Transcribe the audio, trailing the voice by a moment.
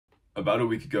About a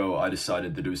week ago, I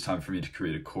decided that it was time for me to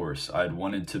create a course. I had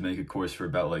wanted to make a course for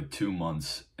about like 2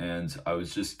 months, and I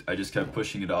just kept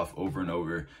pushing it off over and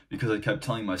over because I kept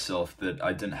telling myself that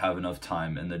I didn't have enough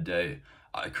time in the day.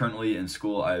 Currently in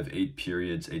school, I have 8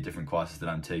 periods, 8 different classes that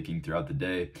I'm taking throughout the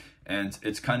day, and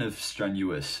it's kind of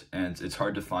strenuous and it's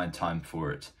hard to find time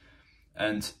for it.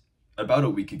 And about a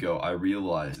week ago, I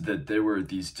realized that there were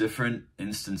these different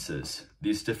instances,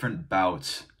 these different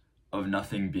bouts of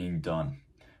nothing being done.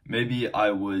 Maybe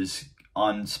I was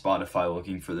on Spotify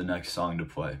looking for the next song to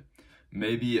play.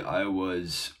 Maybe I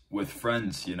was with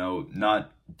friends,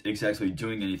 not exactly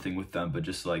doing anything with them, but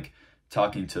just like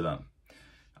talking to them.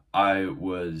 I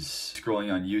was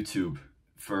scrolling on YouTube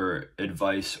for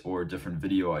advice or different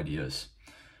video ideas.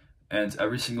 And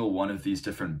every single one of these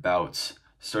different bouts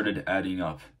started adding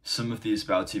up. Some of these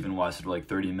bouts even lasted like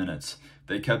 30 minutes.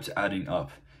 They kept adding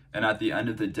up. And at the end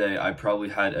of the day, I probably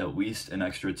had at least an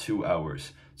extra 2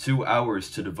 hours. 2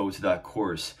 hours to devote to that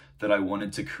course that I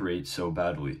wanted to create so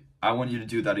badly. I want you to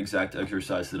do that exact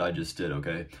exercise that I just did,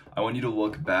 okay? I want you to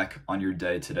look back on your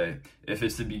day today. If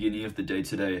it's the beginning of the day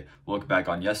today, look back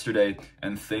on yesterday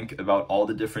and think about all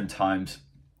the different times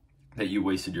that you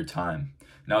wasted your time.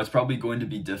 Now, it's probably going to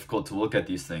be difficult to look at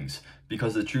these things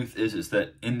because the truth is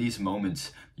that in these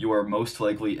moments, you are most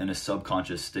likely in a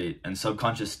subconscious state, and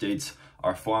subconscious states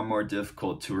are far more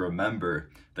difficult to remember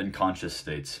than conscious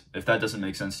states. If that doesn't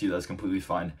make sense to you, that's completely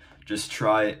fine. Just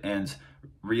try and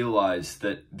realize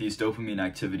that these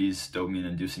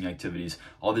dopamine-inducing activities,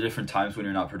 all the different times when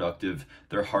you're not productive,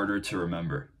 they're harder to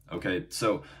remember, okay?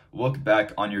 So look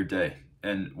back on your day,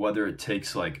 and whether it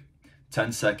takes like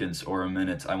 10 seconds or a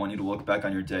minute, I want you to look back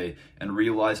on your day and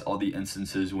realize all the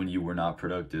instances when you were not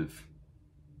productive.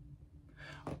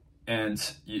 And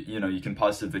you can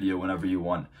pause the video whenever you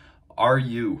want. Are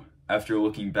you, after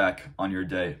looking back on your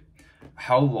day,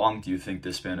 how long do you think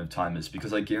this span of time is?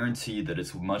 Because I guarantee that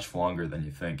it's much longer than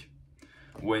you think.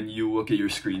 When you look at your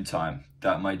screen time,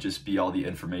 that might just be all the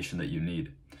information that you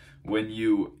need. When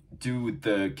you do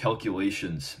the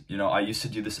calculations, I used to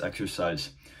do this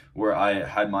exercise where I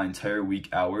had my entire week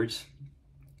hours,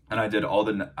 and I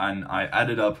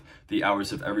added up the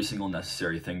hours of every single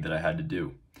necessary thing that I had to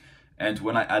do. And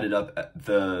when I added up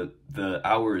the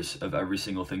hours of every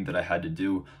single thing that I had to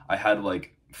do, I had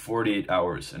like 48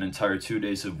 hours, an entire 2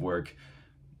 days of work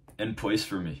in place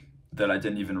for me that I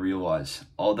didn't even realize.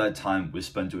 All that time was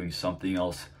spent doing something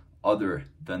else other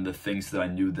than the things that I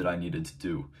knew that I needed to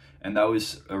do. And that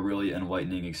was a really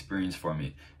enlightening experience for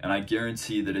me. And I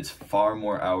guarantee that it's far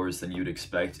more hours than you'd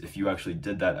expect if you actually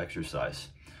did that exercise.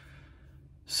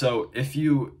 So if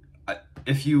you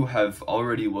have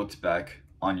already looked back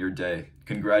on your day,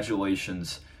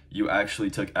 congratulations, you actually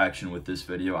took action with this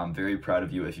video. I'm very proud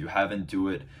of you. If you haven't, do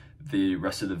it. The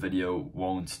rest of the video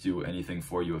won't do anything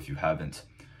for you if you haven't.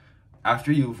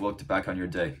 After you've looked back on your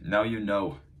day, now you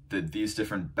know that these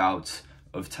different bouts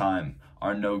of time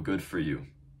are no good for you.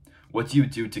 What do you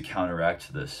do to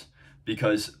counteract this?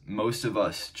 Because most of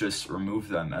us just remove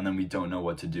them and then we don't know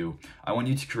what to do. I want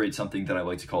you to create something that I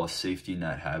like to call a safety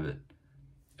net habit.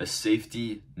 A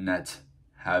safety net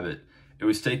habit. It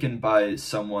was taken by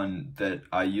someone that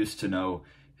I used to know.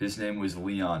 His name was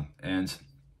Leon, and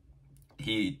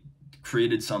he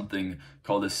created something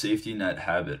called a safety net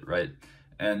habit, right?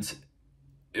 And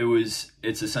it's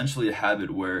essentially a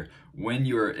habit where when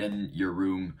you're in your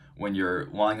room, when you're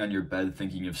lying on your bed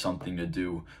thinking of something to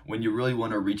do, when you really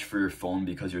want to reach for your phone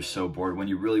because you're so bored, when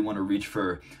you really want to reach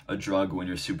for a drug when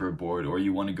you're super bored, or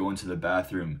you want to go into the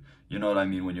bathroom, you know what I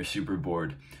mean, when you're super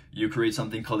bored, you create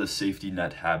something called a safety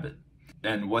net habit.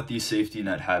 And what these safety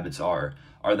net habits are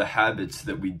the habits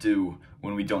that we do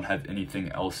when we don't have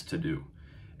anything else to do.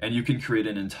 And you can create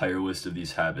an entire list of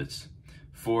these habits.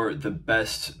 For the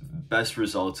best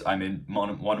results, I made one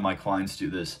of my clients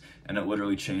do this, and it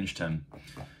literally changed him.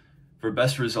 For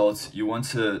best results, you want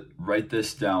to write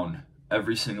this down,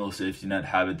 every single safety net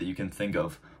habit that you can think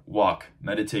of. Walk,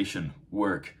 meditation,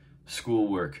 work,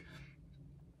 schoolwork,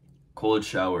 cold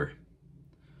shower,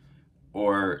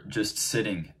 or just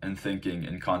sitting and thinking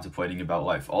and contemplating about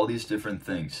life. All these different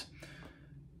things.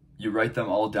 You write them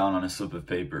all down on a slip of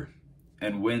paper.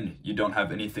 And when you don't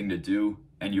have anything to do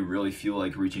and you really feel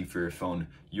like reaching for your phone,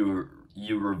 you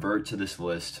revert to this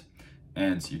list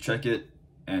and you check it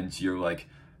and you're like,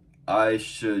 I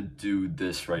should do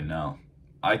this right now.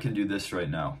 I can do this right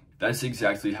now. That's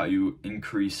exactly how you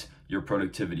increase your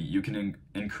productivity. You can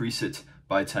increase it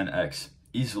by 10x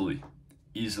easily.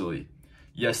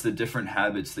 Yes, the different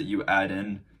habits that you add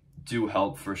in do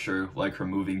help for sure, like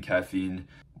removing caffeine,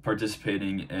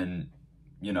 participating in,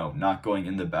 not going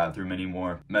in the bathroom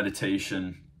anymore,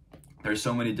 meditation, There's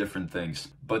so many different things,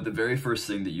 but the very first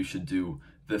thing that you should do,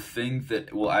 the thing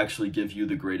that will actually give you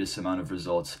the greatest amount of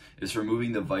results, is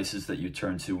removing the vices that you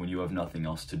turn to when you have nothing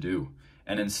else to do,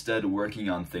 and instead working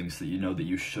on things that you know that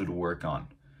you should work on.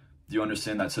 Do you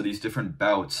understand that? So these different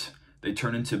bouts, they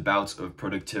turn into bouts of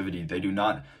productivity. They do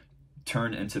not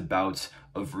turn into bouts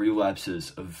of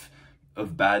relapses, of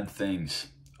bad things,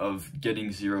 of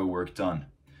getting zero work done.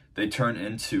 They turn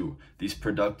into these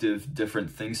productive, different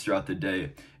things throughout the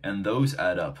day, and those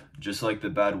add up, just like the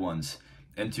bad ones,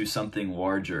 into something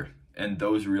larger, and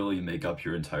those really make up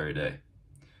your entire day.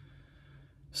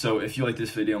 So if you like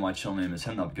this video, my channel name is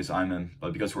him, not because I'm him,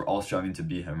 but because we're all striving to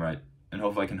be him, right? And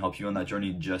hopefully I can help you on that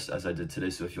journey just as I did today.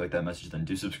 So if you like that message, then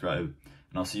do subscribe,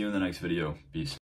 and I'll see you in the next video. Peace.